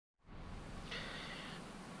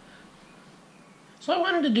So I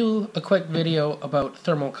wanted to do a quick video about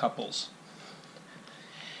thermocouples.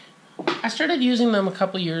 I started using them a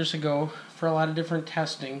couple years ago for a lot of different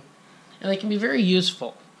testing, and they can be very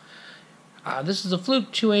useful. This is a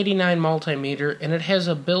Fluke 289 multimeter, and it has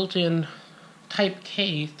a built-in Type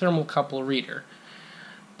K thermocouple reader.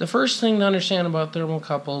 The first thing to understand about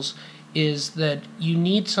thermocouples is that you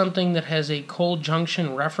need something that has a cold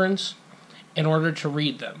junction reference in order to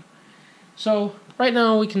read them. So right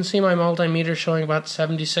now we can see my multimeter showing about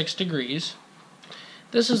 76 degrees.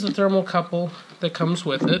 This is the thermocouple that comes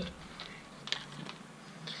with it.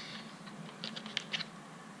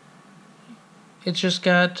 It's just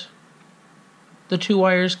got the two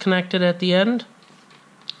wires connected at the end,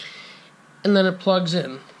 and then it plugs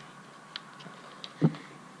in.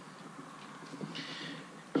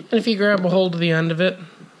 And if you grab a hold of the end of it,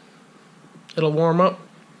 it'll warm up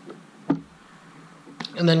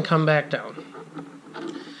and then come back down.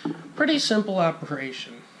 Pretty simple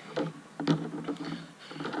operation.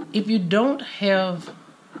 If you don't have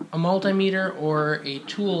a multimeter or a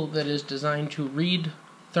tool that is designed to read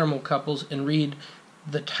thermocouples and read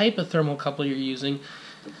the type of thermocouple you're using,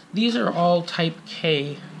 these are all Type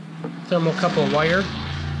K thermocouple wire.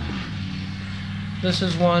 This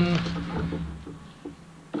is one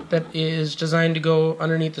that is designed to go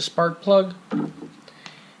underneath the spark plug,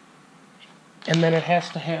 and then it has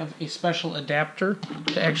to have a special adapter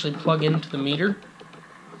to actually plug into the meter.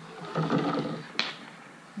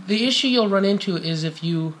 The issue you'll run into is if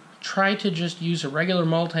you try to just use a regular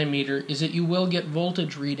multimeter is that you will get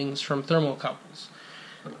voltage readings from thermocouples.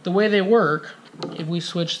 The way they work, if we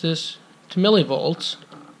switch this to millivolts,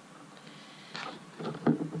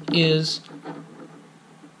 is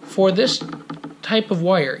for this type of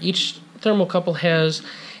wire, each thermocouple has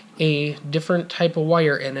a different type of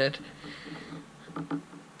wire in it.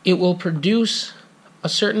 It will produce a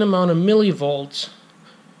certain amount of millivolts,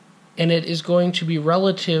 and it is going to be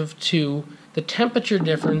relative to the temperature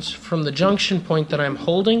difference from the junction point that I'm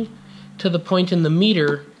holding to the point in the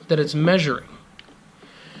meter that it's measuring.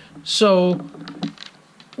 So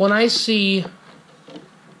when I see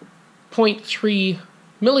 0.3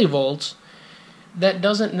 millivolts, that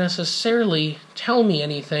doesn't necessarily tell me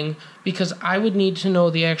anything, because I would need to know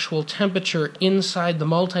the actual temperature inside the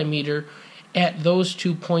multimeter at those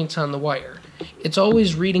 2 points on the wire. It's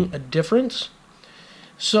always reading a difference,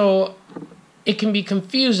 so it can be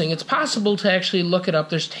confusing. It's possible to actually look it up.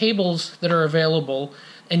 There's tables that are available,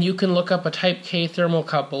 and you can look up a Type K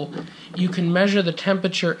thermocouple. You can measure the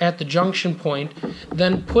temperature at the junction point,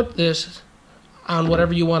 then put this on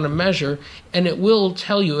whatever you want to measure, and it will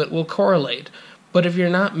tell you, it will correlate. But if you're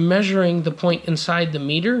not measuring the point inside the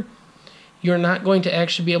meter, you're not going to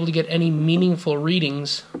actually be able to get any meaningful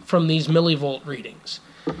readings from these millivolt readings.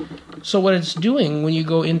 So what it's doing when you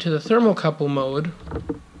go into the thermocouple mode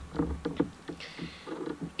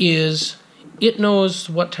is it knows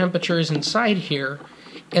what temperature is inside here,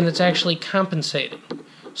 and it's actually compensating.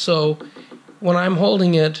 So when I'm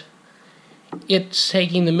holding it, it's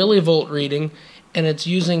taking the millivolt reading, and it's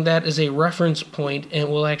using that as a reference point, and it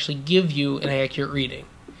will actually give you an accurate reading.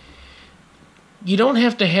 You don't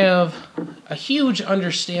have to have a huge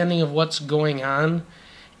understanding of what's going on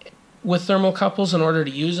with thermocouples in order to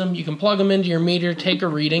use them. You can plug them into your meter, take a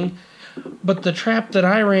reading, but the trap that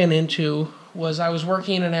I ran into was I was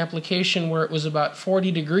working in an application where it was about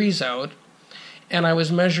 40 degrees out, and I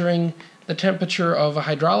was measuring the temperature of a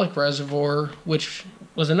hydraulic reservoir, which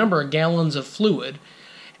was a number of gallons of fluid,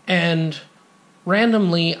 and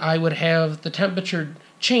randomly I would have the temperature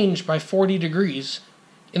change by 40 degrees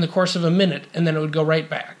in the course of a minute, and then it would go right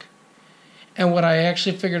back. And what I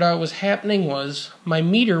actually figured out was happening was my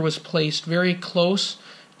meter was placed very close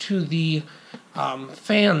to the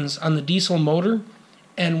fans on the diesel motor,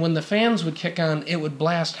 and when the fans would kick on, it would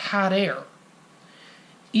blast hot air.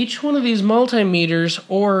 Each one of these multimeters,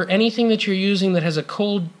 or anything that you're using that has a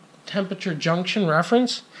cold temperature junction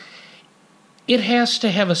reference, it has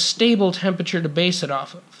to have a stable temperature to base it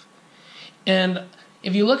off of. And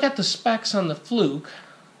if you look at the specs on the Fluke,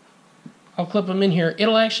 I'll clip them in here,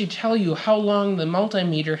 it'll actually tell you how long the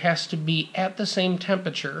multimeter has to be at the same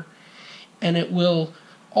temperature, and it will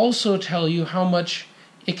also tell you how much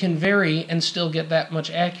it can vary and still get that much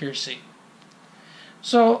accuracy.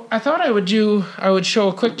 So I thought I would show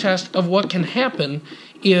a quick test of what can happen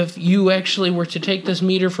if you actually were to take this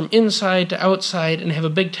meter from inside to outside and have a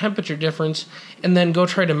big temperature difference, and then go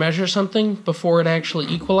try to measure something before it actually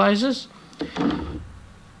equalizes.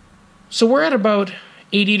 So we're at about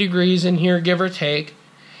 80 degrees in here, give or take,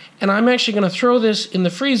 and I'm actually going to throw this in the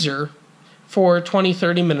freezer for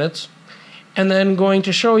 20-30 minutes, and then going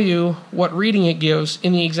to show you what reading it gives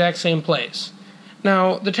in the exact same place.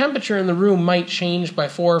 Now, the temperature in the room might change by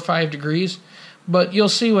 4 or 5 degrees, but you'll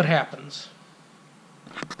see what happens.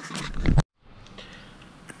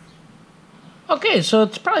 Okay, so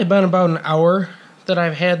it's probably been about an hour that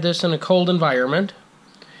I've had this in a cold environment,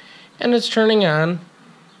 and it's turning on.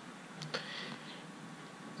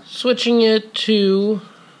 Switching it to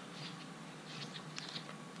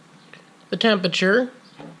the temperature,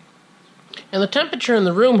 and the temperature in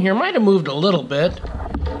the room here might have moved a little bit,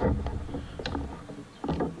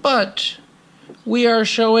 but we are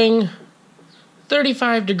showing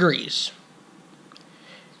 35 degrees.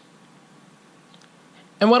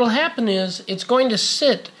 And what will happen is it's going to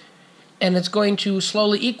sit and it's going to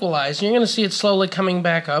slowly equalize. You're going to see it slowly coming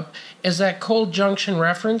back up as that cold junction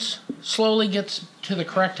reference slowly gets to the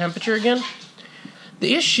correct temperature again.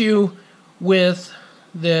 The issue with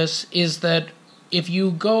this is that if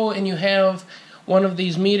you go and you have one of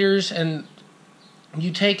these meters and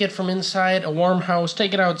you take it from inside a warm house,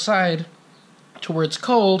 take it outside to where it's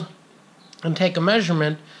cold, and take a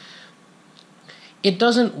measurement, it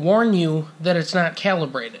doesn't warn you that it's not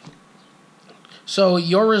calibrated. So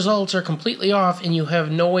your results are completely off and you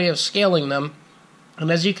have no way of scaling them.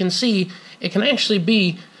 And as you can see, it can actually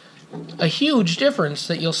be a huge difference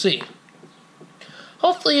that you'll see.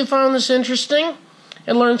 Hopefully you found this interesting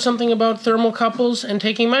and learned something about thermocouples and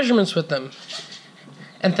taking measurements with them.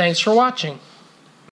 And thanks for watching.